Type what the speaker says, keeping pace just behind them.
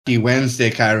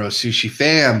Wednesday, Cairo Sushi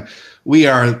fam. We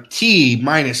are T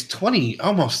minus 20,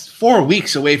 almost 4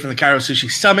 weeks away from the Cairo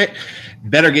Sushi Summit.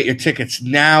 Better get your tickets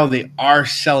now. They are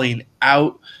selling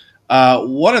out.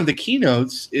 One of the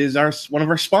keynotes is one of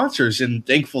our sponsors, and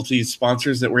thankful to these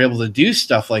sponsors that we're able to do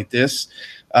stuff like this.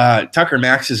 Tucker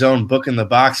Max's own Book in the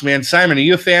Box. Man, Simon, are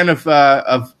you a fan of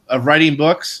writing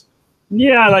books?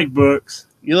 Yeah, I like books.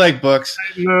 You like books?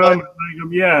 No, I like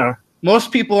them, yeah.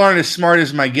 Most people aren't as smart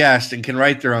as my guest and can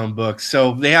write their own books.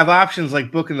 So they have options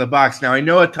like Book in the Box. Now, I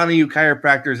know a ton of you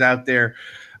chiropractors out there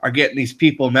are getting these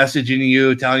people messaging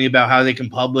you, telling you about how they can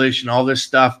publish and all this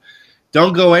stuff.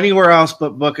 Don't go anywhere else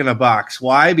but Book in a Box.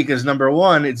 Why? Because number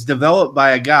one, it's developed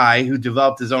by a guy who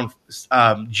developed his own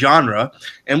genre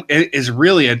and is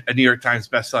really a New York Times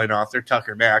bestselling author,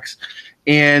 Tucker Max.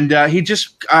 And he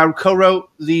just co-wrote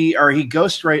he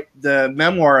ghostwrote the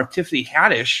memoir of Tiffany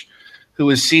Haddish, who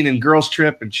was seen in Girls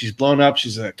Trip, and she's blown up.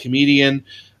 She's a comedian.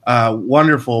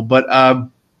 Wonderful. But I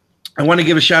want to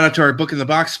give a shout out to our Book in the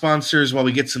Box sponsors while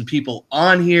we get some people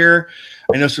on here.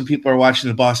 I know some people are watching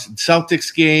the Boston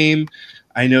Celtics game.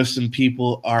 I know some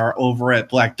people are over at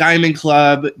Black Diamond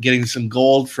Club getting some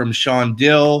gold from Sean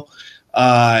Dill.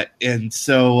 And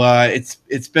so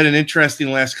it's been an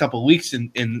interesting last couple of weeks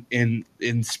in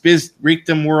Spiz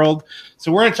Reekdom world.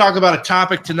 So we're going to talk about a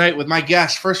topic tonight with my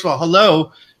guest. First of all,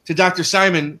 hello to Dr.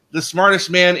 Simon, the smartest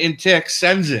man in tech,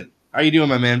 Senzon. How you doing,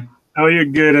 my man? Oh, you're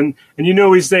good. And you know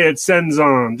we say it's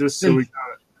Senzon, just so we got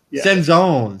it. Yeah.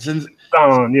 Senzon,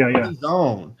 yeah.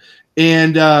 Senzon.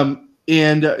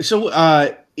 And so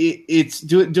it's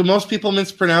do most people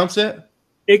mispronounce it?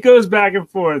 It goes back and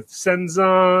forth.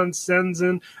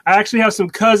 Senzon. I actually have some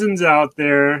cousins out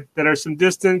there that are some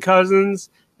distant cousins,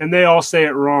 and they all say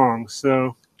it wrong.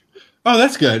 So, oh,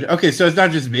 that's good. Okay, so it's not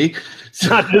just me.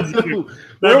 So,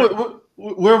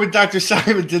 we're with Dr.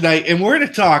 Simon tonight, and we're going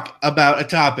to talk about a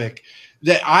topic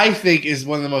that I think is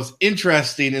one of the most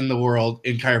interesting in the world,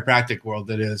 in chiropractic world,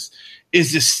 that is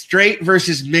the straight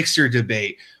versus mixer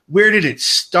debate. Where did it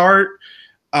start?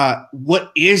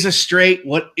 What is a straight?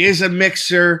 What is a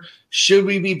mixer? Should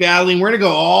we be battling? We're going to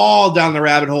go all down the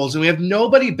rabbit holes, and we have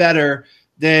nobody better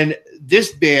than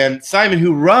this man, Simon,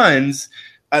 who runs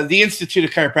the Institute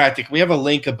of Chiropractic. We have a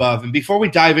link above. And before we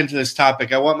dive into this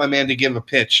topic, I want my man to give a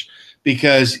pitch,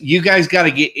 because you guys got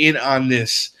to get in on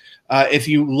this. If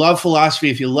you love philosophy,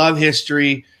 if you love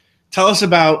history, tell us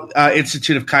about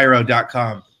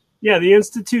instituteofchiro.com. Yeah, the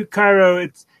Institute Chiro,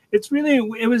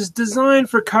 it was designed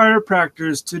for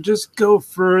chiropractors to just go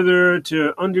further,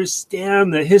 to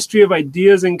understand the history of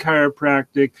ideas in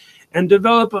chiropractic and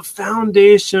develop a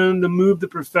foundation to move the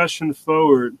profession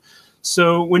forward.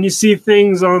 So when you see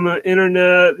things on the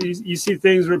internet, you see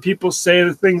things where people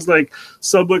say things like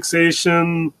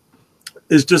subluxation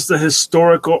is just a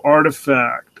historical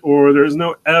artifact, or there's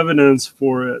no evidence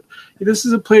for it. This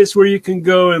is a place where you can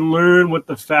go and learn what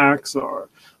the facts are.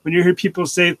 When you hear people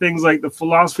say things like the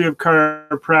philosophy of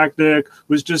chiropractic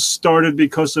was just started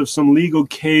because of some legal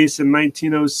case in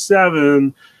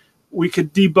 1907, we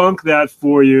could debunk that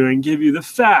for you and give you the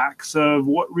facts of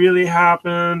what really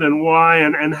happened and why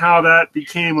and how that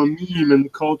became a meme in the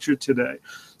culture today.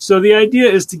 So the idea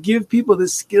is to give people the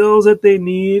skills that they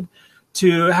need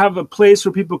to have a place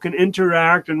where people can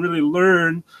interact and really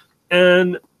learn,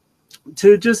 and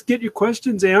to just get your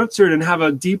questions answered and have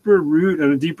a deeper root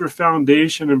and a deeper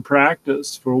foundation and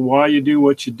practice for why you do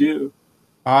what you do.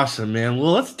 Awesome, man.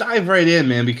 Well, let's dive right in,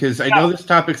 man, because I know this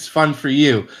topic's fun for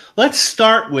you. Let's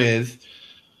start with,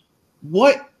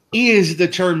 what is the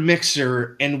term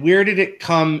mixer, and where did it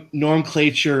come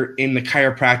nomenclature in the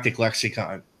chiropractic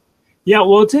lexicon? Yeah,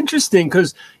 well, it's interesting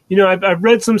because, I've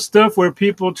read some stuff where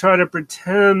people try to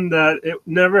pretend that it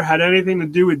never had anything to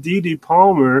do with D.D.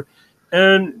 Palmer.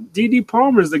 And D.D.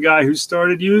 Palmer is the guy who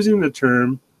started using the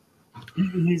term.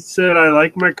 He said, I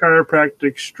like my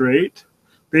chiropractic straight.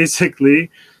 Basically,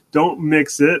 don't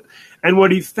mix it. And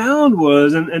what he found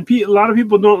was, and a lot of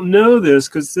people don't know this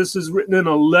because this is written in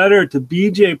a letter to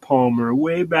B.J. Palmer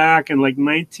way back in like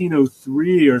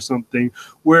 1903 or something,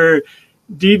 where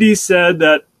D.D. said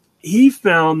that he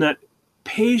found that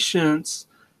patients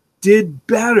did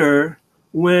better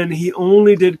when he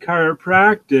only did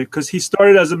chiropractic, because he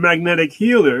started as a magnetic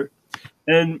healer,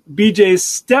 and BJ's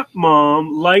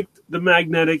stepmom liked the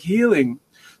magnetic healing.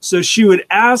 So she would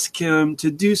ask him to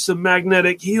do some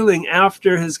magnetic healing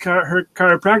after her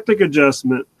chiropractic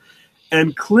adjustment.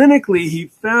 And clinically, he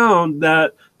found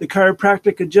that the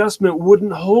chiropractic adjustment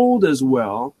wouldn't hold as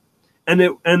well, and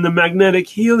the magnetic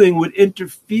healing would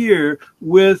interfere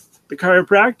with the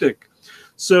chiropractic.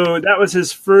 So that was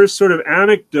his first sort of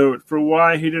anecdote for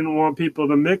why he didn't want people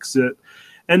to mix it.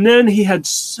 And then he had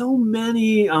so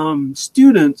many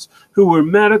students who were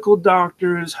medical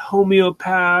doctors,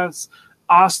 homeopaths,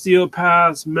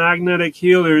 osteopaths, magnetic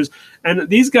healers, and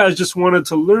these guys just wanted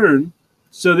to learn.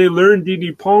 So they learned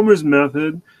D.D. Palmer's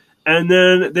method, and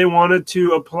then they wanted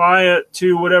to apply it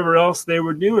to whatever else they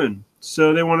were doing.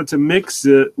 So they wanted to mix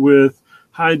it with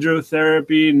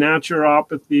hydrotherapy,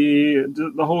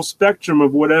 naturopathy, the whole spectrum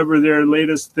of whatever their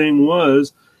latest thing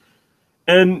was.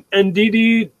 And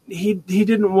D.D., he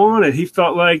didn't want it. He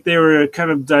felt like they were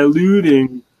kind of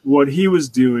diluting what he was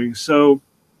doing. So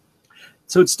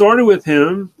it started with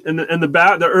him, and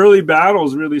the early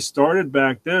battles really started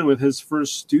back then with his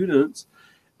first students.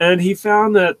 And he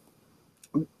found that,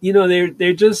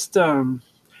 they just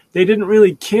they didn't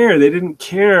really care. They didn't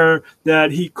care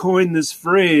that he coined this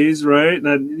phrase, right?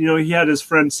 That he had his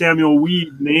friend Samuel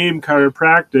Weed name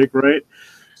chiropractic, right?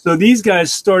 So these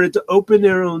guys started to open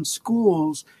their own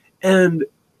schools and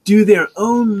do their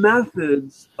own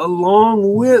methods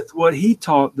along with what he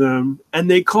taught them,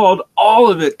 and they called all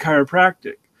of it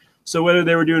chiropractic. So whether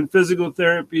they were doing physical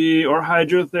therapy or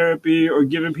hydrotherapy or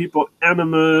giving people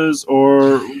enemas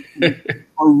or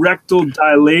rectal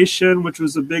dilation, which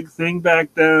was a big thing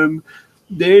back then,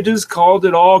 they just called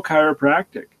it all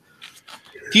chiropractic.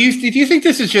 Do you think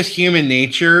this is just human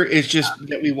nature? It's just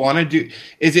that we want to do?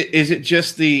 Is it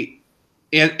just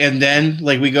and then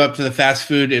like we go up to the fast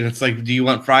food and it's like, do you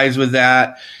want fries with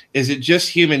that? Is it just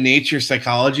human nature,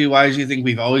 psychology wise? You think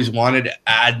we've always wanted to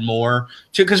add more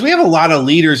to? Because we have a lot of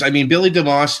leaders. I mean, Billy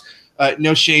DeMoss,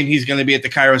 no shame, he's going to be at the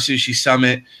Cairo Sushi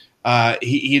Summit.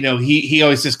 He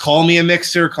always says, call me a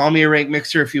mixer, call me a rank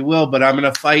mixer, if you will, but I'm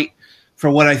going to fight for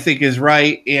what I think is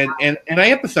right. And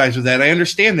I empathize with that. I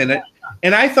understand that.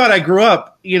 And I thought I grew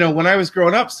up, when I was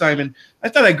growing up, Simon, I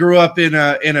thought I grew up in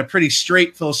a pretty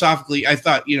straight philosophically. I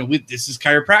thought, this is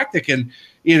chiropractic. And,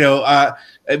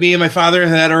 me and my father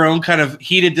had our own kind of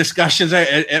heated discussions.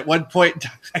 At one point,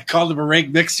 I called him a rank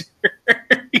mixer,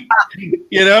 and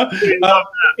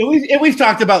we've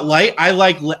talked about light. I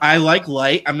like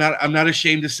light. I'm not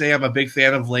ashamed to say I'm a big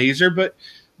fan of laser, but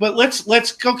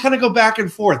let's go back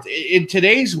and forth in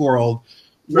today's world.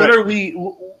 Right.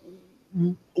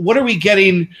 What are we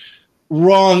getting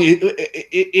wrong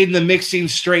in the mixing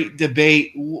straight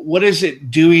debate? What is it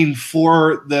doing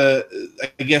for the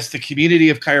community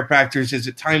of chiropractors? Is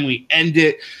it time we end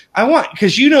it?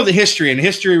 Because the history, and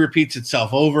history repeats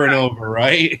itself over and over,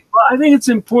 right? Well, I think it's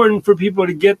important for people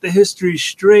to get the history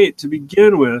straight to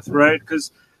begin with, right?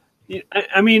 Because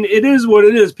I mean, it is what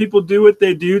it is. People do what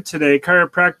they do today.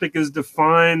 Chiropractic is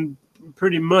defined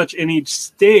pretty much in each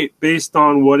state based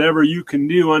on whatever you can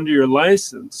do under your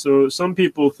license. So some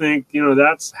people think,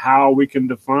 that's how we can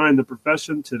define the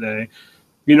profession today.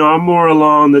 I'm more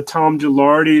along the Tom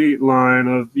Gilardi line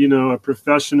of, a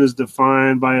profession is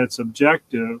defined by its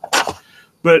objective.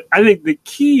 But I think the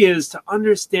key is to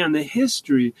understand the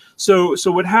history. So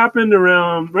what happened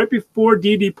around right before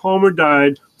D.D. Palmer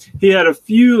died, he had a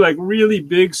few really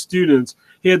big students.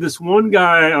 He had this one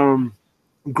guy, Alva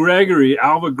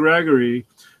Gregory,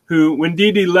 who when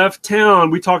D.D. left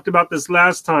town, we talked about this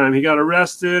last time, he got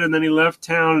arrested and then he left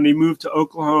town and he moved to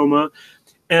Oklahoma.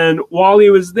 And while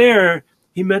he was there,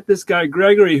 he met this guy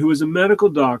Gregory, who was a medical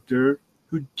doctor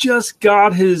who just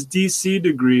got his D.C.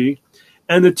 degree.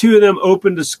 And the two of them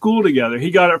opened a school together. He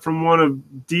got it from one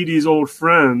of D.D.'s old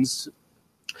friends.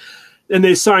 And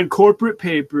they signed corporate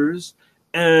papers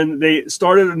and they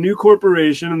started a new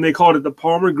corporation and they called it the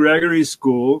Palmer Gregory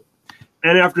School.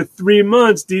 And after 3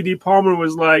 months, D.D. Palmer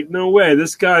was like, no way,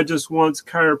 this guy just wants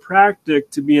chiropractic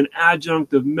to be an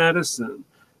adjunct of medicine.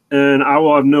 And I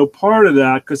will have no part of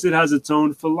that because it has its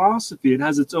own philosophy. It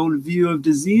has its own view of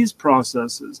disease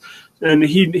processes. And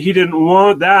he didn't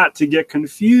want that to get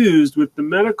confused with the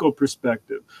medical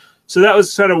perspective. So that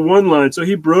was kind of one line. So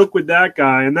he broke with that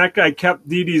guy, and that guy kept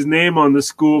D.D.'s name on the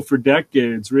school for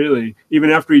decades, really. Even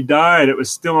after he died, it was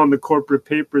still on the corporate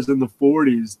papers in the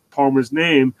 40s, Palmer's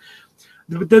name.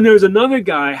 But then there was another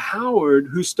guy, Howard,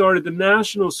 who started the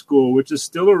National School, which is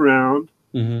still around.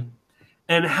 Mm-hmm.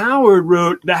 And Howard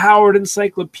wrote the Howard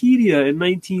Encyclopedia in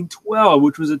 1912,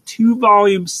 which was a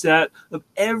 2-volume set of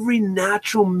every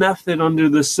natural method under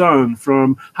the sun,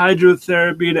 from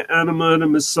hydrotherapy to enema to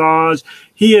massage.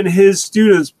 He and his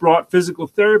students brought physical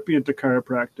therapy into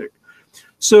chiropractic.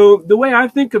 So the way I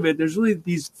think of it, there's really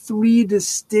these 3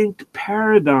 distinct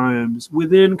paradigms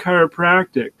within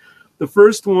chiropractic. The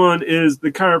first one is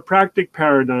the chiropractic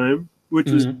paradigm, which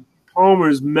is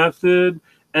Palmer's method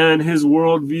and his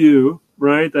worldview,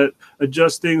 right? That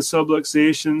adjusting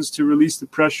subluxations to release the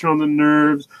pressure on the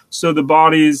nerves so the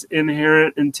body's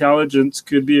inherent intelligence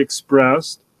could be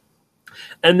expressed.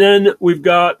 And then we've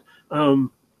got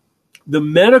the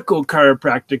medical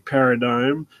chiropractic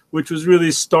paradigm, which was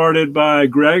really started by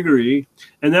Gregory.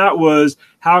 And that was,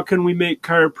 how can we make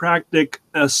chiropractic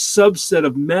a subset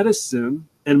of medicine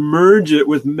and merge it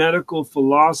with medical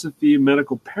philosophy,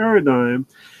 medical paradigm?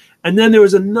 And then there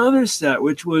was another set,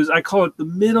 which was, I call it the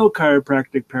middle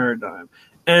chiropractic paradigm.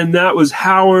 And that was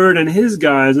Howard and his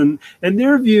guys. And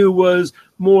their view was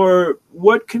more,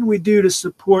 what can we do to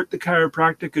support the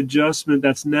chiropractic adjustment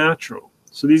that's natural?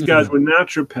 So these guys were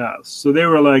naturopaths. So they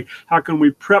were like, how can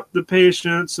we prep the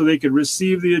patient so they could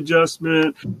receive the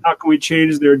adjustment? How can we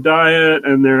change their diet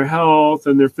and their health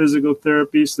and their physical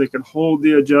therapy so they could hold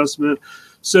the adjustment?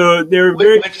 So they're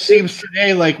which seems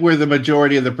today like where the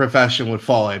majority of the profession would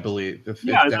fall, I believe. In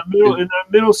that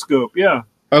middle scope, yeah.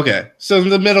 Okay, so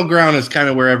the middle ground is kind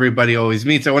of where everybody always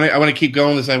meets. I want to keep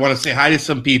going this. I want to say hi to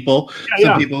some people,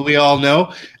 people we all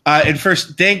know. And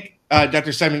first, thank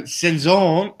Dr. Simon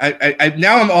Senzon.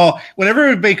 Whenever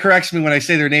everybody corrects me when I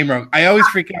say their name wrong, I always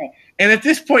freak out. And at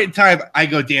this point in time, I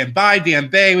go, Dan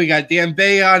Bay. We got Dan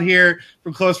Bay on here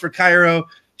from Close for Chiro.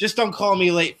 Just don't call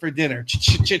me late for dinner.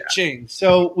 Ching.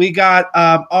 So we got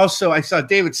also, I saw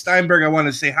David Steinberg I want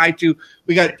to say hi to.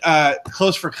 We got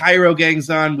Close for Chiro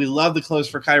gangs on. We love the Close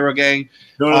for Chiro gang.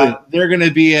 They're going to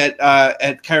be at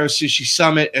Chiro Sushi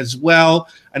Summit as well.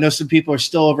 I know some people are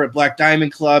still over at Black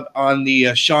Diamond Club on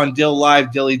the Sean Dill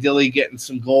Live, Dilly getting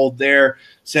some gold there.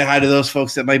 Say hi to those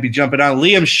folks that might be jumping on.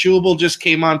 Liam Schubel just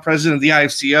came on, president of the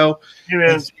IFCO.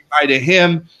 Say hi to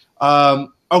him.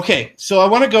 Okay, so I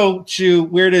want to go to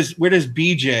where does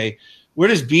BJ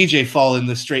fall in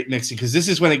the straight mixing? Because this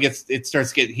is when it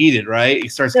starts getting heated, right?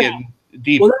 It starts getting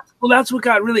deep. Well, that's what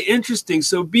got really interesting.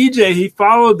 So BJ, he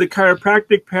followed the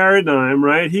chiropractic paradigm,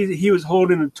 right? He was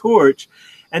holding a torch,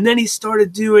 and then he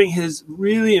started doing his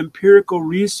really empirical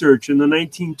research in the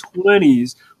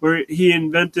 1920s, where he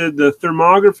invented the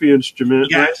thermography instrument.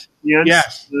 Yes. Right?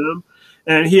 Yes.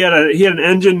 And he had an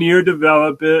engineer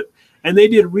develop it. And they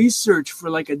did research for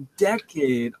like a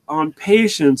decade on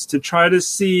patients to try to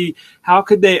see how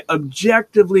could they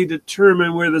objectively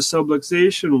determine where the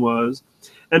subluxation was.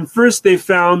 And first they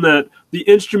found that the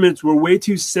instruments were way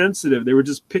too sensitive. They were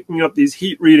just picking up these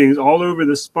heat readings all over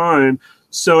the spine.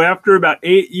 So after about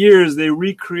 8 years, they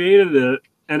recreated it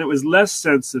and it was less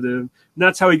sensitive. And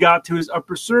that's how he got to his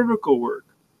upper cervical work.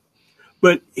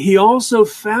 But he also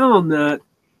found that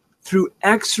through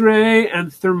X-ray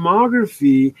and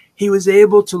thermography, he was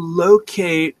able to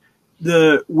locate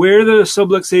where the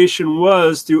subluxation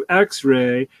was through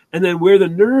X-ray, and then where the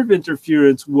nerve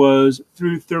interference was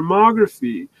through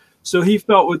thermography. So he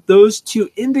felt with those two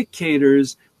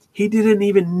indicators, he didn't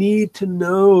even need to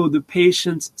know the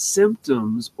patient's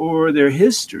symptoms or their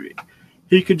history.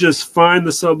 He could just find the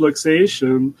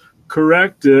subluxation,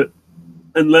 correct it,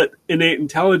 and let innate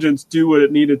intelligence do what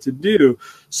it needed to do.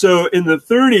 So in the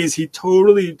 30s, he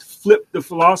totally flipped the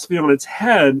philosophy on its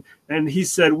head, and he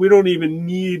said, we don't even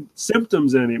need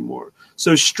symptoms anymore.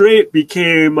 So straight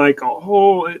became like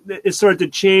it started to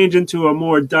change into a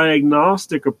more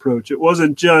diagnostic approach. It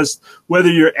wasn't just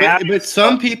whether you're But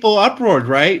some people uproared,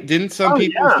 right? Didn't some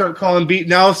people start calling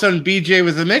now all of a sudden BJ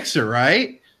was a mixer,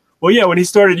 right? Well, yeah, when he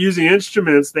started using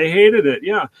instruments, they hated it,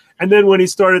 yeah. And then when he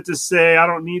started to say, I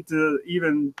don't need to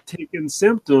even take in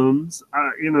symptoms,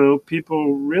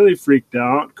 people really freaked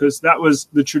out because that was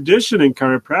the tradition in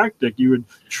chiropractic. You would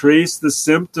trace the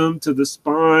symptom to the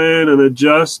spine and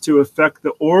adjust to affect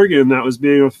the organ that was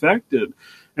being affected.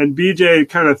 And BJ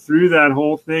kind of threw that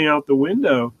whole thing out the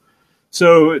window.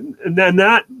 So and then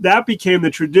that became the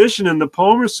tradition in the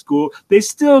Palmer School. They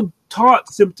still taught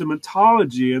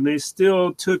symptomatology, and they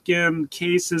still took in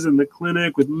cases in the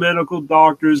clinic with medical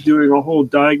doctors doing a whole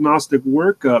diagnostic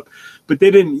workup, but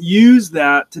they didn't use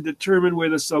that to determine where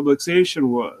the subluxation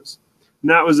was.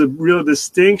 And that was a real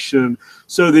distinction.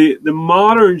 So the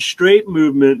modern straight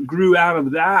movement grew out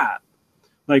of that,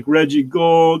 like Reggie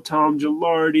Gold, Tom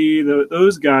Gilardi,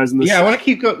 those guys. I want to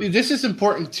keep going. This is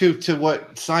important to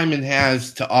what Simon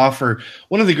has to offer.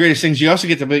 One of the greatest things, you also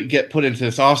get to get put into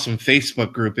this awesome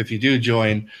Facebook group if you do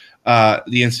join the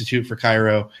Institute for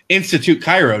Chiro. Institute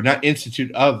Chiro, not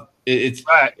Institute of. It's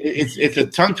right. It's a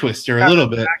tongue twister a little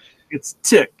bit. It's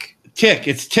TIC.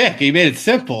 It's TIC. You made it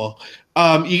simple.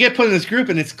 You get put in this group,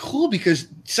 and it's cool because,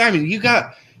 Simon, you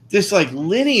got this like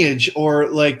lineage, or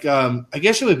like I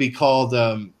guess it would be called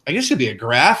I guess it'd be a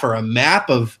graph or a map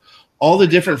of all the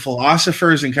different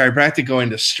philosophers in chiropractic, going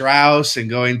to Strauss and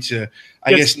going to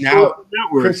I guess now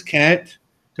Chris Kent.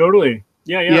 Totally.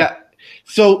 Yeah.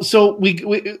 So we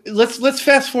let's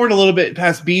fast forward a little bit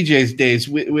past BJ's days.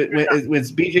 When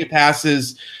BJ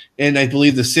passes in, I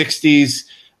believe, the 60s,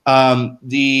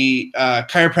 The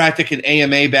chiropractic and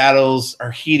AMA battles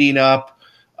are heating up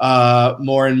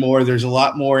more and more. There's a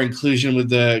lot more inclusion with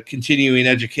the continuing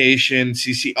education,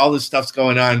 CC, all this stuff's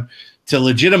going on to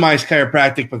legitimize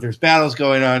chiropractic, but there's battles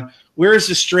going on. Where is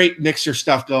the straight mixer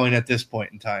stuff going at this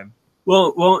point in time?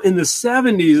 Well, in the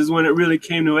 70s is when it really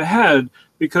came to a head,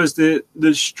 because the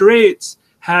straights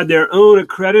had their own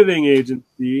accrediting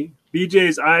agency,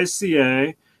 BJ's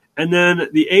ICA, and then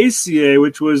the ACA,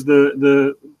 which was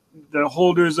the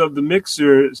holders of the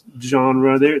mixer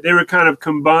genre. They were kind of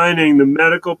combining the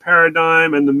medical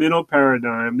paradigm and the mental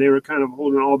paradigm. They were kind of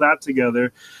holding all that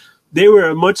together. They were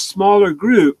a much smaller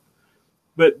group,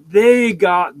 but they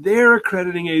got their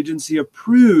accrediting agency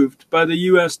approved by the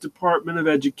U.S. Department of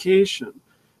Education.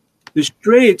 The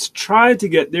straights tried to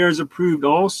get theirs approved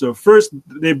also. First,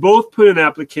 they both put in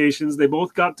applications. They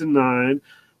both got denied.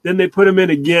 Then they put them in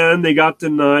again. They got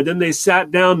denied. Then they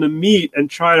sat down to meet and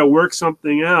try to work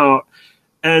something out.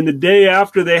 And the day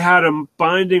after they had a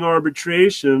binding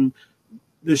arbitration,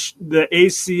 the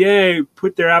ACA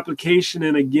put their application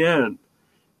in again,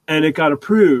 and it got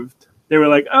approved. They were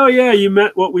like, "Oh yeah, you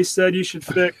met what we said you should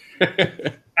fix."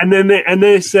 and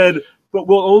they said, "But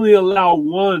we'll only allow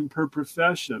one per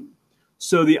profession."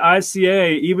 So the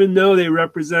ICA, even though they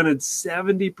represented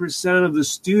 70% of the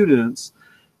students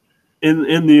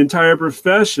in the entire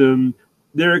profession,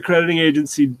 their accrediting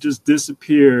agency just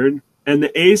disappeared. And the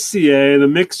ACA, the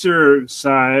mixer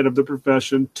side of the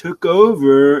profession, took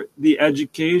over the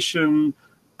education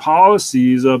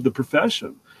policies of the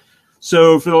profession.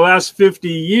 So for the last 50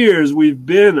 years, we've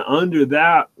been under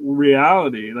that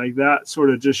reality, like that sort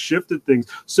of just shifted things.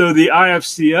 So the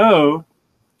IFCO,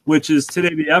 which is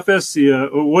today the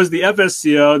FSCO, or was the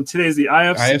FSCO, and today's the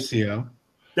IFCO.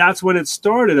 That's when it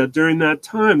started. During that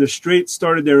time, the straights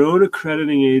started their own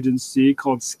accrediting agency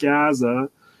called SCASA,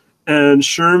 and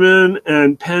Sherman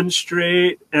and Penn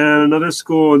State and another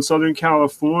school in Southern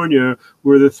California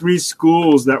were the three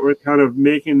schools that were kind of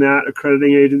making that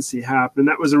accrediting agency happen.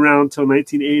 That was around until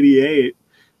 1988,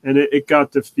 and it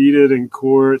got defeated in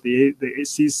court, the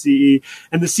CCE.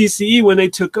 And the CCE, when they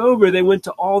took over, they went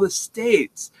to all the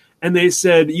states, and they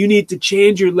said, you need to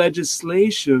change your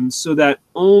legislation so that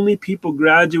only people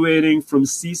graduating from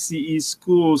CCE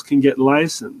schools can get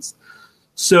licensed.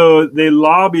 So they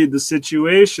lobbied the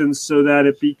situation so that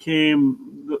it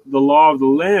became the law of the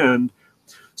land.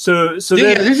 So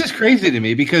yeah, this is crazy to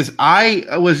me because I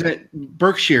was at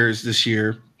Berkshire's this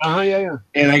year. Yeah.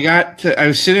 And I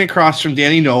was sitting across from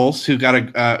Danny Knowles, who got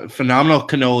a phenomenal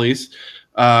cannolis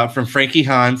from Frankie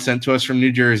Hahn, sent to us from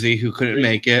New Jersey, who couldn't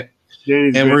make it.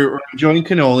 We're enjoying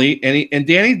cannoli. And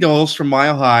Danny Knowles from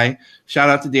Mile High, shout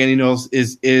out to Danny Knowles,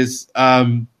 is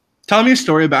telling me a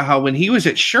story about how when he was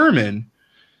at Sherman,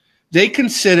 they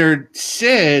considered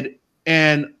Sid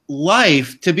and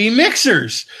Life to be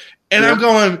mixers. And I'm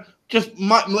going,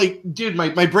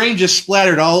 my brain just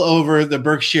splattered all over the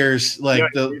Berkshires,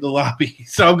 the lobby.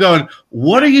 So I'm going,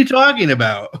 what are you talking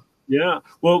about? Yeah.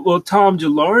 Well, Tom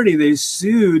Gilardi, they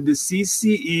sued the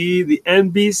CCE, the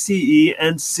NBCE,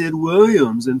 and Sid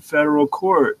Williams in federal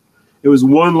court. It was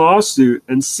one lawsuit,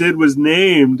 and Sid was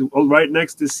named right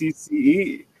next to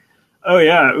CCE. Oh,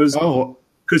 yeah. It was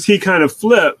because he kind of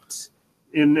flipped.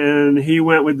 And he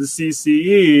went with the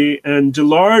CCE, and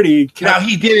Gilardi. Now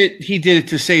he did it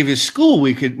to save his school.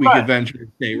 We could venture to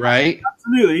say, right?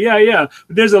 Absolutely, yeah.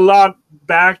 But there's a lot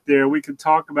back there we could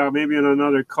talk about maybe in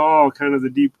another call, kind of the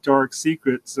deep dark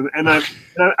secrets. And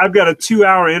I've got a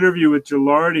 2-hour interview with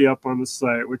Gilardi up on the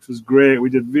site, which was great. We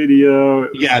did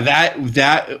video. Yeah,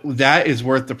 that is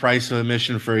worth the price of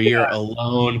admission for a year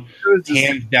alone.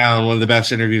 Hands down, one of the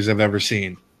best interviews I've ever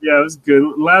seen. Yeah, it was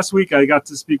good. Last week I got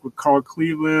to speak with Carl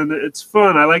Cleveland. It's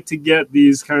fun. I like to get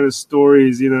these kind of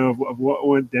stories, of what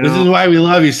went down. This is why we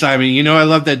love you, Simon. I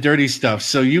love that dirty stuff.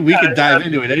 So we can dive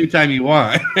into it anytime you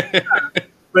want.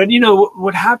 But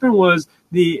what happened was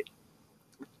the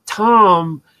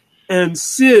Tom and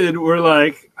Sid were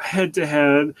like head to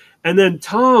head, and then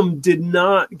Tom did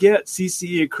not get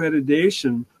CCE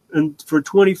accreditation. And for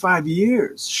 25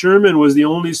 years, Sherman was the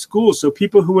only school. So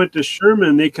people who went to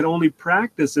Sherman, they could only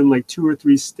practice in like 2 or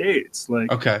 3 states. I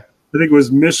think it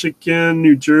was Michigan,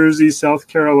 New Jersey, South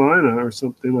Carolina, or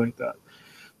something like that.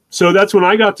 So that's when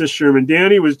I got to Sherman.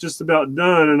 Danny was just about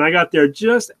done, and I got there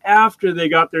just after they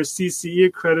got their CCE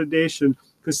accreditation,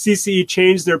 because CCE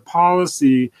changed their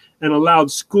policy and allowed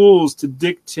schools to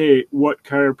dictate what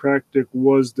chiropractic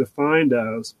was defined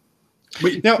as.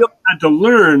 But you still had to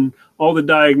learn all the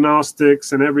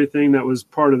diagnostics and everything that was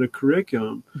part of the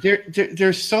curriculum.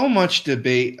 There's so much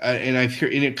debate, and I've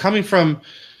heard it coming from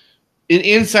an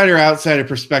insider outsider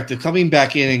perspective, coming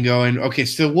back in and going, okay,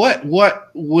 so what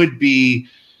would be,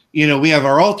 we have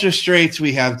our ultra straights,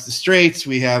 we have the straights,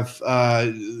 we have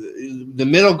the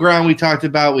middle ground we talked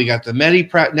about, we got the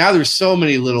medi-prep. Now there's so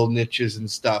many little niches and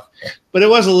stuff, but it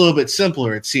was a little bit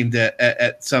simpler, it seemed,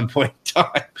 at some point in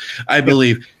time, I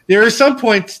believe. There are some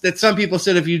points that some people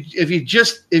said if you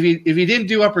didn't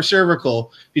do upper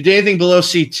cervical, if you did anything below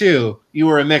C2, you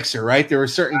were a mixer, right? There were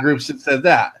certain groups that said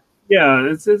that.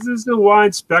 Yeah, it's a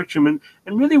wide spectrum, and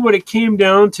really what it came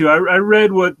down to, I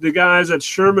read what the guys at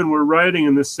Sherman were writing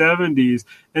in the 70s,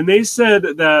 and they said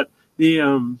that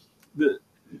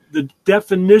the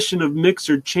definition of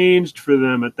mixer changed for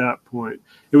them at that point.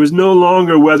 It was no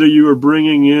longer whether you were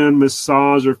bringing in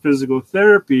massage or physical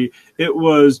therapy. It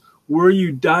was, were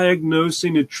you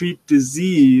diagnosing to treat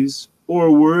disease, or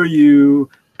were you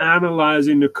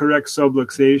analyzing the correct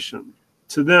subluxation?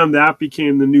 To them, that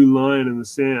became the new line in the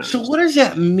sand. So what does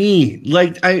that mean?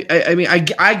 Like, I mean,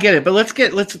 I get it, but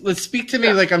let's speak to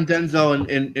me like I'm Denzel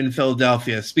in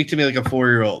Philadelphia. Speak to me like a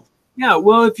 4-year-old. Yeah,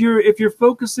 well, if you're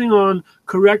focusing on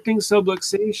correcting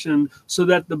subluxation so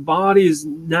that the body's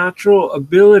natural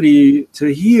ability to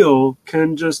heal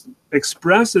can just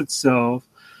express itself,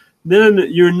 then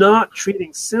you're not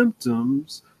treating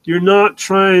symptoms. You're not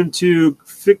trying to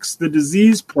fix the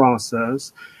disease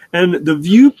process. And the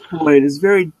viewpoint is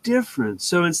very different.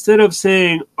 So instead of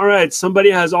saying, all right, somebody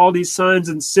has all these signs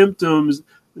and symptoms,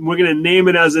 and we're going to name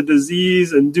it as a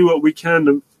disease and do what we can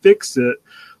to fix it,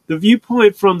 the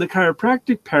viewpoint from the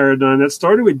chiropractic paradigm that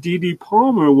started with D.D.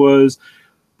 Palmer was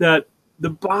that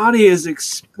the body is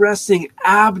expressing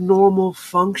abnormal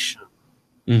function.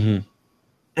 Mm-hmm.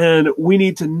 And we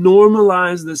need to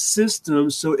normalize the system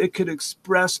so it could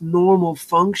express normal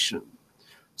function.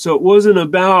 So it wasn't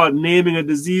about naming a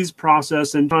disease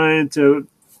process and trying to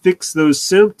fix those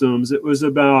symptoms. It was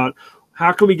about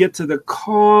how can we get to the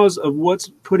cause of what's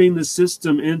putting the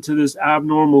system into this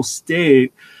abnormal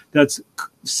state that's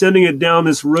sending it down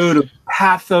this road of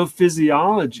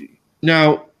pathophysiology.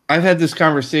 Now, I've had this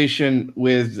conversation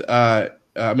with, I'm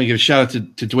going to give a shout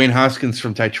out to Dwayne Hoskins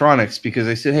from Titronics, because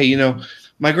I said, hey,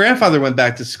 my grandfather went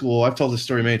back to school. I've told this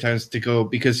story many times, to go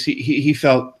because he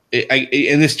felt,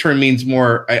 and this term means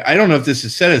more, I don't know if this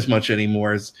is said as much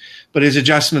anymore, but his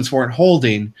adjustments weren't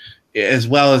holding as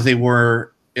well as they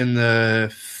were in the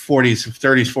 40s,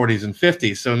 30s, 40s, and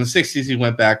 50s. So in the 60s, he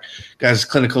went back, got his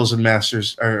clinicals and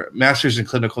masters in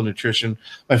clinical nutrition.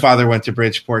 My father went to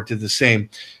Bridgeport, did the same.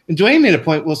 And Dwayne made a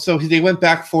point, well, so they went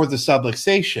back for the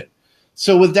subluxation.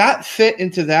 So would that fit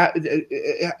into that?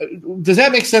 Does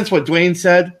that make sense what Dwayne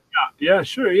said? Yeah,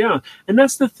 sure, yeah. And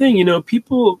that's the thing,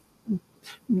 people,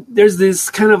 there's this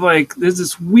kind of there's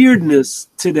this weirdness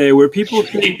today where people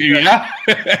think yeah,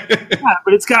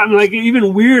 but it's gotten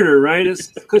even weirder, right? It's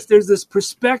because there's this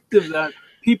perspective that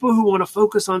people who want to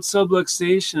focus on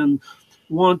subluxation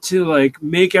want to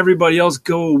make everybody else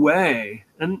go away.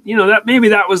 And that maybe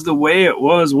that was the way it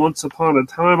was once upon a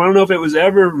time. I don't know if it was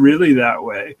ever really that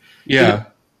way. Yeah.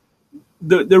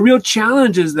 The real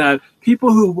challenge is that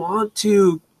people who want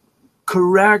to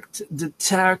correct,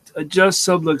 detect, adjust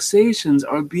subluxations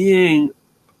are being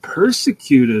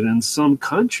persecuted in some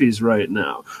countries right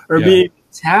now, or being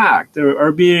attacked, or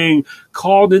are being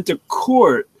called into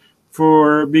court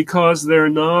because they're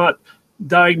not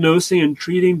diagnosing and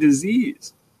treating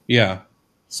disease. Yeah.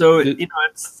 So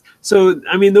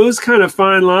those kind of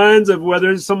fine lines of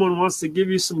whether someone wants to give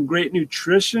you some great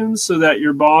nutrition so that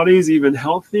your body's even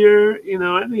healthier,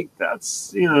 I think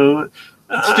that's,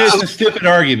 it's just a stupid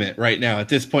argument right now at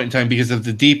this point in time because of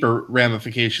the deeper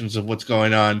ramifications of what's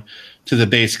going on to the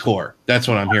base core. That's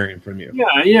what I'm hearing from you.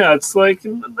 Yeah. It's I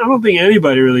don't think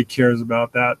anybody really cares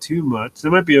about that too much.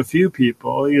 There might be a few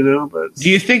people, but. Do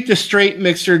you think the straight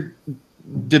mixer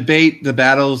debate, the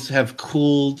battles have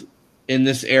cooled in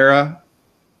this era?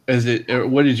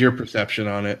 What is your perception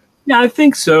on it? Yeah, I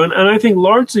think so. And I think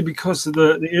largely because of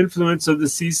the influence of the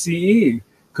CCE.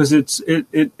 Because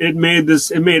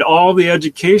it made all the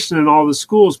education in all the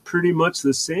schools pretty much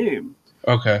the same.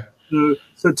 Okay.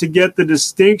 So to get the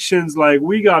distinctions like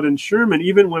we got in Sherman,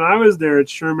 even when I was there at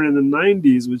Sherman in the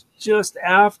 90s, was just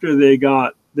after they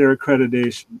got their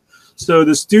accreditation. So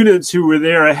the students who were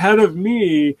there ahead of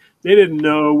me, they didn't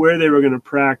know where they were going to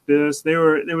practice.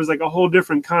 There was a whole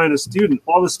different kind of student.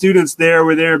 All the students there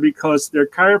were there because their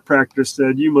chiropractor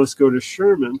said, you must go to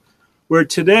Sherman. Where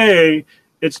today,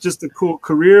 it's just a cool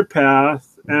career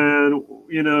path, and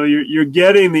you're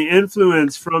getting the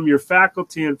influence from your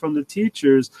faculty and from the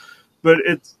teachers, but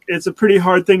it's a pretty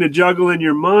hard thing to juggle in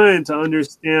your mind to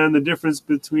understand the difference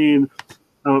between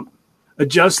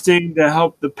adjusting to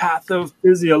help the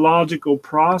pathophysiological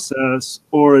process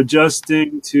or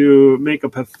adjusting to make a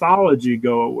pathology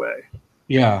go away.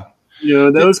 Yeah.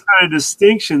 Those kind of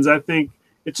distinctions, I think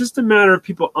it's just a matter of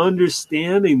people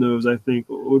understanding those, I think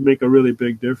would make a really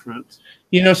big difference.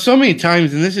 So many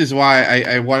times, and this is why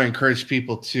I want to encourage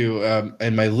people to.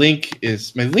 And my link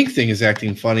thing is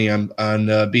acting funny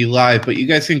on Be Live, but you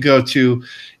guys can go to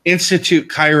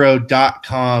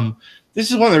institutechiro.com. This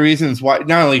is one of the reasons why,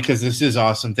 not only because this is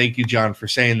awesome. Thank you, John, for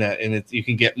saying that, and you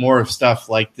can get more of stuff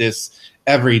like this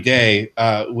every day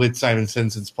with Simon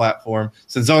Senzon's platform,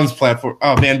 Senzon's platform.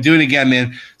 Oh man, do it again,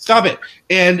 man! Stop it.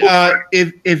 And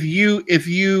if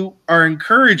you are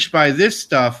encouraged by this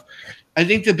stuff, I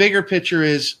think the bigger picture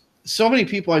is so many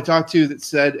people I talked to that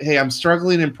said, hey, I'm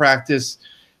struggling in practice.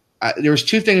 There was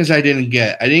two things I didn't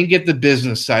get. I didn't get the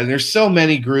business side. And there's so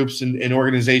many groups and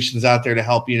organizations out there to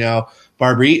help,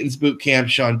 Barbara Eaton's Boot Camp,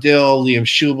 Sean Dill, Liam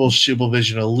Schubel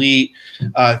Vision Elite,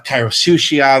 Cairo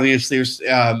Sushi, obviously. There's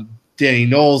Danny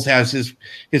Knowles has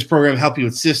his program help you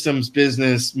with systems,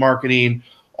 business, marketing,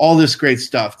 all this great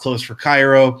stuff, Close for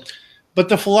Cairo. But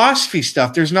the philosophy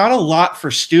stuff, there's not a lot for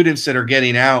students that are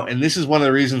getting out. And this is one of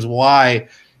the reasons why,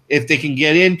 if they can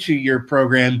get into your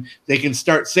program, they can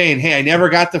start saying, hey, I never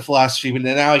got the philosophy, but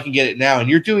now I can get it now. And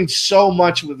you're doing so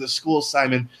much with the school,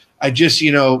 Simon. I just,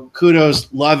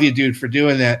 kudos, love you, dude, for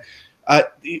doing that.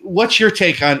 What's your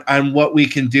take on what we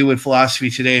can do with philosophy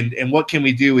today, and what can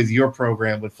we do with your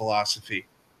program with philosophy?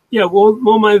 Yeah, well,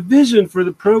 my vision for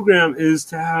the program is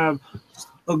to have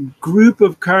a group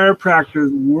of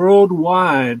chiropractors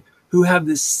worldwide who have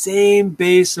the same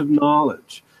base of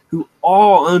knowledge, who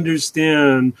all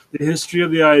understand the history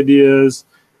of the ideas,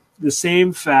 the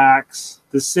same facts,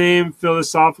 the same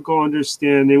philosophical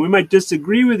understanding. We might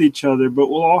disagree with each other, but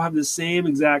we'll all have the same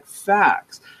exact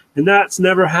facts. And that's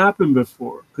never happened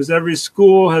before, because every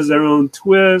school has their own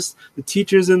twist. The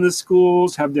teachers in the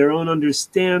schools have their own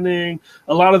understanding.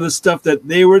 A lot of the stuff that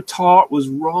they were taught was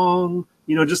wrong.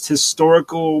 Just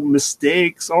historical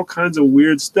mistakes, all kinds of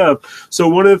weird stuff. So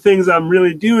one of the things I'm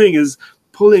really doing is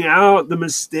pulling out the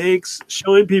mistakes,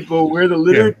 showing people where the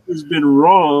literature has been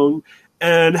wrong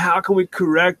and how can we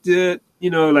correct it.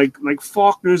 Like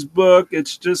Faulkner's book,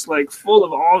 it's just like full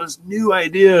of all this new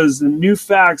ideas and new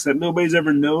facts that nobody's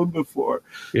ever known before.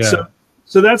 Yeah.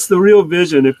 So that's the real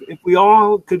vision. If we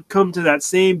all could come to that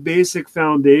same basic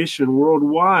foundation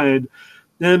worldwide,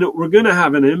 then we're going to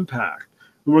have an impact.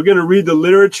 We're going to read the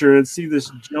literature and see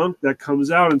this junk that comes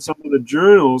out in some of the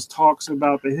journals talks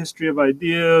about the history of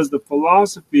ideas, the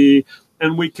philosophy,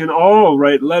 and we can all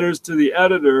write letters to the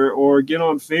editor or get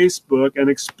on Facebook and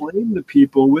explain to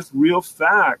people with real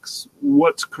facts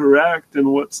what's correct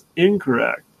and what's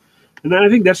incorrect. And I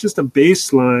think that's just a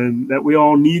baseline that we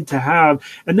all need to have.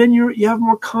 And then you have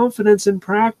more confidence in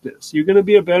practice. You're going to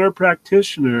be a better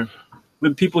practitioner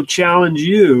when people challenge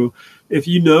you, if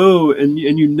you know and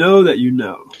you know that you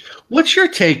know. What's your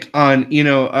take on,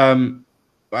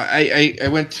 I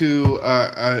went to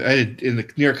in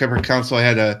the New York Chiropractic Council, I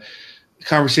had a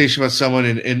conversation with someone,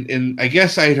 and I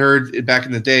guess I had heard back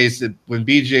in the days that when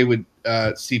BJ would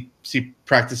see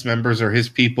practice members or his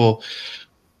people,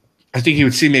 I think he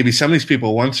would see maybe some of these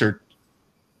people once or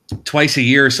twice a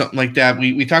year or something like that.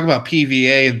 We talk about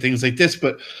PVA and things like this,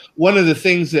 but one of the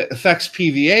things that affects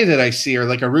PVA that I see are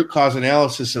like a root cause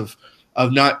analysis of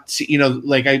not,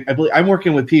 like I believe I'm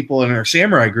working with people in our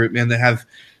Samurai group, man, that have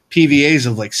PVAs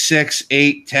of like 6,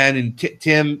 8, 10, and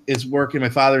Tim is working, my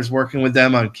father's working with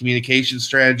them on communication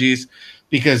strategies,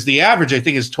 because the average I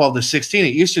think is 12 to 16.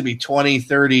 It used to be 20,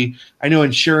 30. I know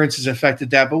insurance has affected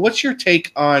that, but what's your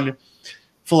take on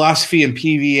philosophy and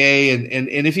PVA,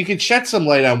 and if you could shed some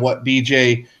light on what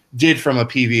BJ did from a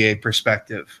PVA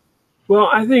perspective? Well,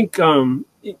 I think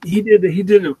he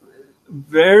did a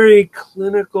very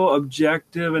clinical,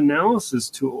 objective analysis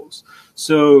tools.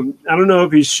 So I don't know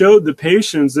if he showed the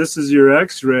patients, this is your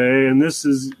X-ray and this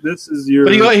is your.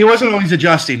 But he wasn't always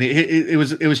adjusting. It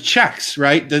was checks,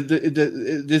 right?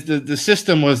 The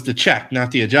system was the check,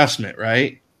 not the adjustment,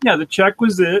 right? Yeah, the check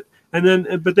was it.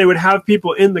 But they would have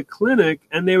people in the clinic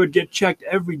and they would get checked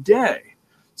every day.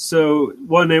 So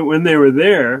when they were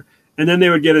there, and then they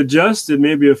would get adjusted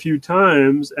maybe a few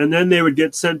times, and then they would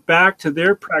get sent back to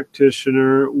their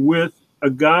practitioner with a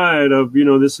guide of,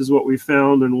 this is what we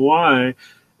found and why.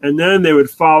 And then they would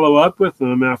follow up with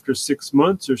them after 6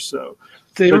 months or so.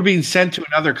 They were being sent to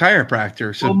another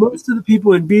chiropractor. So most of the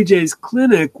people in BJ's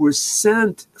clinic were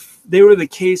sent. They were the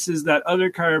cases that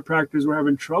other chiropractors were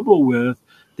having trouble with.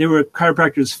 They were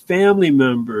chiropractors' family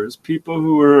members, people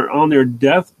who were on their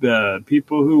deathbed,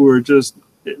 people who were just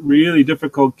really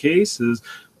difficult cases.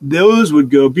 those would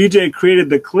go. BJ created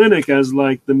the clinic as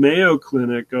like the Mayo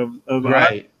Clinic of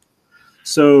Right.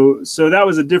 So that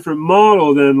was a different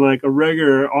model than like a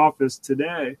regular office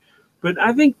today. But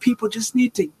I think people just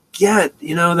need to get,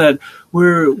 that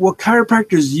what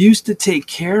chiropractors used to take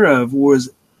care of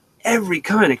was every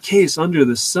kind of case under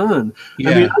the sun. Yeah.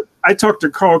 I mean, I talked to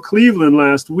Carl Cleveland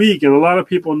last week, and a lot of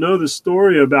people know the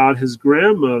story about his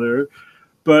grandmother,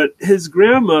 but his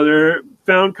grandmother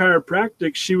found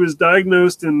chiropractic. She was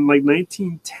diagnosed in like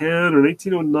 1910 or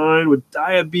 1909 with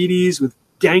diabetes, with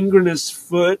gangrenous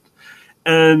foot,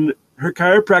 and her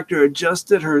chiropractor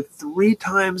adjusted her 3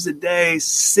 times a day,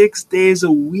 6 days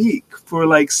a week for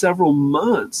like several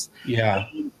months. Yeah.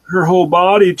 Her whole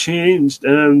body changed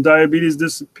and diabetes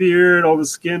disappeared. All the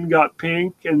skin got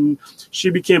pink, and she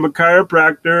became a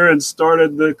chiropractor and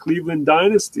started the Cleveland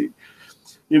dynasty.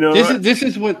 This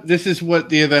is what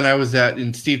the event I was at,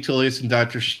 and Steve Tullius and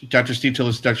Dr. Steve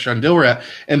Tullius and Dr. Sean Dill were at,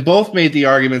 and both made the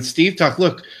argument. Steve talked,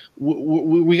 look,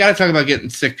 we got to talk about getting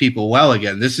sick people well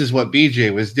again. This is what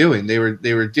BJ was doing. They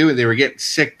were getting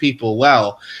sick people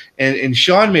well. And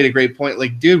Sean made a great point.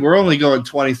 Like, dude, we're only going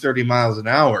 20, 30 miles an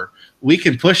hour. We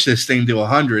can push this thing to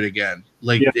 100 again.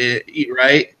 Like,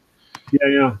 right?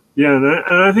 Yeah.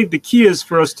 And I think the key is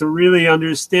for us to really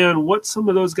understand what some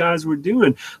of those guys were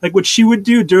doing. Like what she would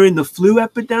do during the flu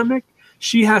epidemic,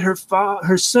 she had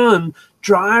her son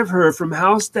drive her from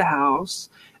house to house,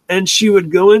 and she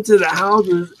would go into the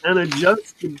houses and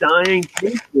adjust the dying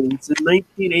patients in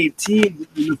 1918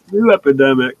 in the flu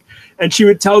epidemic. And she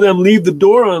would tell them, leave the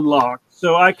door unlocked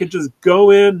so I could just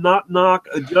go in, not knock,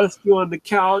 adjust you on the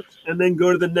couch, and then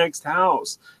go to the next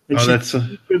house. And she'd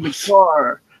sleep in the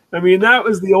car. I mean, that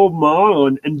was the old model.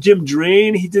 And Jim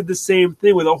Drain, he did the same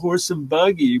thing with a horse and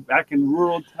buggy back in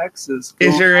rural Texas.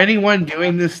 Is there anyone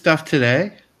doing this stuff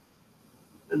today?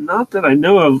 Not that I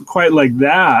know of quite like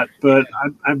that, but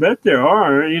I bet there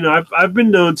are. I've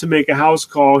been known to make a house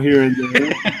call here and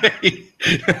there.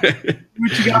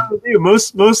 What you got to do?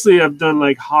 Mostly I've done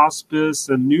like hospice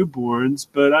and newborns,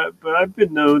 but I've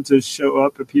been known to show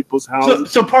up at people's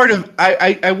houses. So part of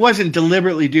I wasn't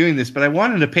deliberately doing this, but I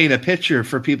wanted to paint a picture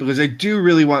for people because I do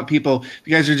really want people.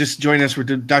 You guys are just joining us. We're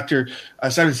Dr.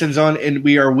 Simon Senzon, and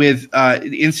we are with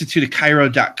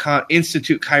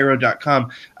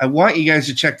InstituteChiro.com. I want you guys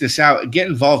to check this out. Get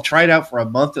involved. Try it out for a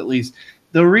month at least.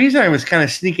 The reason I was kind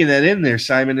of sneaking that in there,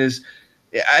 Simon, is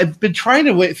I've been trying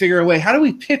to figure a way. How do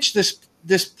we pitch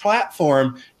this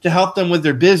platform to help them with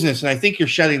their business? And I think you're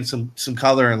shedding some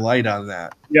color and light on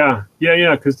that. Yeah.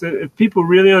 Because if people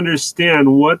really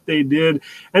understand what they did,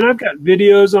 and I've got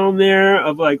videos on there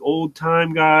of like old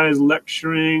time guys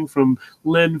lecturing from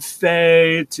Len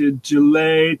Fay to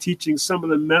Gillet, teaching some of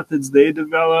the methods they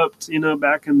developed,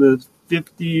 back in the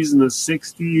 50s and the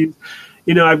 60s.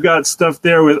 I've got stuff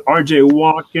there with R.J.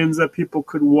 Watkins that people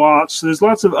could watch. So there's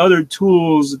lots of other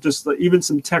tools, just even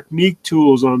some technique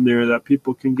tools on there that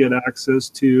people can get access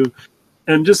to,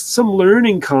 and just some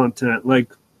learning content.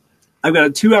 Like I've got a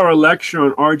 2-hour lecture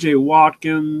on R.J.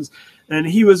 Watkins, and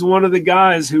he was one of the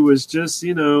guys who was just,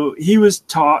 he was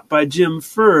taught by Jim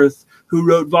Firth, who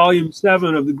wrote volume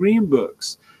 7 of the Green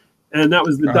Books. And that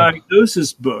was the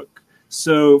diagnosis book.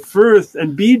 So Firth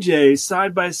and BJ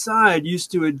side by side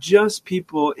used to adjust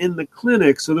people in the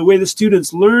clinic. So the way the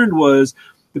students learned was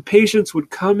the patients would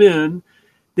come in,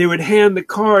 they would hand the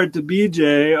card to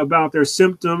BJ about their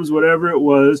symptoms, whatever it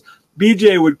was.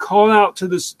 BJ would call out to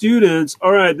the students,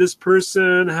 all right, this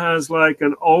person has like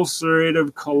an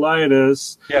ulcerative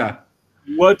colitis. Yeah.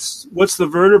 What's the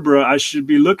vertebra I should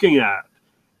be looking at?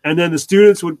 And then the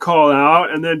students would call out,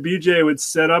 and then BJ would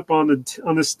set up on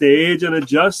the stage and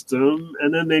adjust them,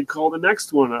 and then they'd call the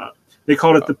next one up. They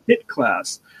called it the pit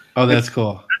class. Oh, that's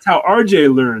cool. That's how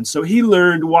RJ learned. So he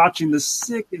learned watching the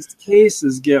sickest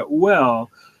cases get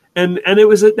well, and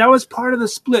that was part of the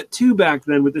split too back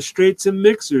then with the straights and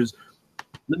mixers.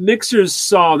 The mixers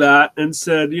saw that and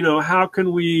said, how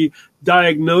can we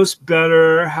diagnose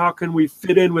better? How can we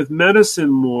fit in with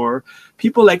medicine more?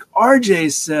 People like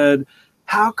RJ said,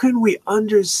 how can we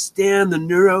understand the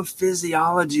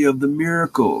neurophysiology of the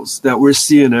miracles that we're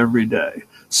seeing every day?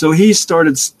 So he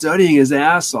started studying his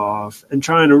ass off and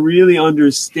trying to really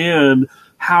understand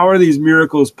how are these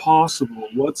miracles possible?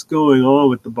 What's going on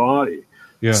with the body?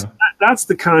 Yeah. So that's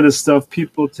the kind of stuff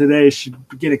people today should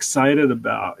get excited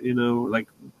about, like.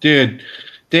 Dude,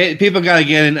 people got to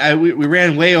get in. We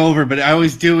ran way over, but I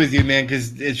always do with you, man,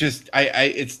 because it's just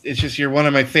it's just you're one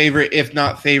of my favorite, if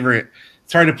not favorite.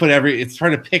 It's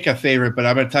hard to pick a favorite, but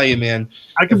I'm gonna tell you, man.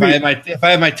 If I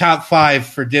had my top 5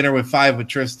 for dinner with 5 with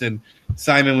Tristan,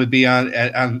 Simon would be on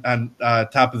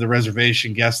top of the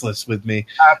reservation guest list with me.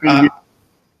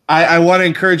 I want to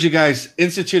encourage you guys,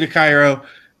 Institute of Chiro,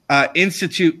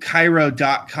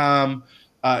 institutechiro.com.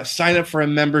 Sign up for a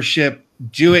membership.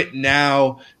 Do it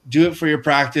now. Do it for your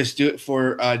practice. Do it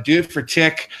for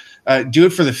TIC. Do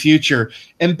it for the future.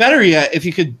 And better yet, if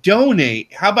you could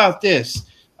donate, how about this?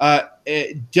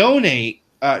 Donate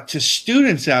to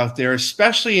students out there,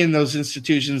 especially in those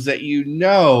institutions that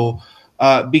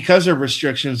because of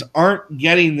restrictions aren't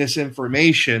getting this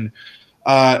information.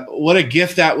 What a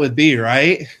gift that would be,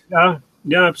 right?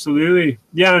 Yeah, absolutely.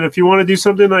 Yeah, and if you want to do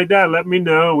something like that, let me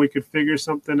know. We could figure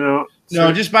something out.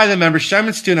 No, just buy the membership.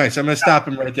 Simon's too nice. I'm going to stop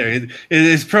him right there.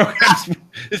 His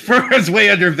program's way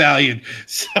undervalued.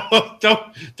 So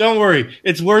don't worry.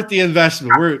 It's worth the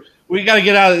investment. We got to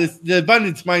get out of the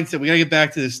abundance mindset. We got to get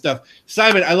back to this stuff.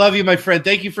 Simon, I love you, my friend.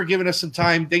 Thank you for giving us some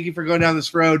time. Thank you for going down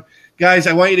this road. Guys,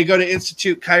 I want you to go to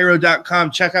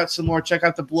institutechiro.com. Check out some more. Check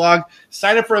out the blog.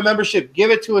 Sign up for a membership.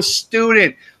 Give it to a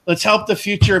student. Let's help the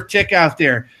future of TIC out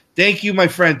there. Thank you, my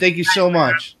friend. Thank you so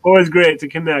much. Always great to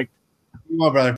connect. Come on, brother.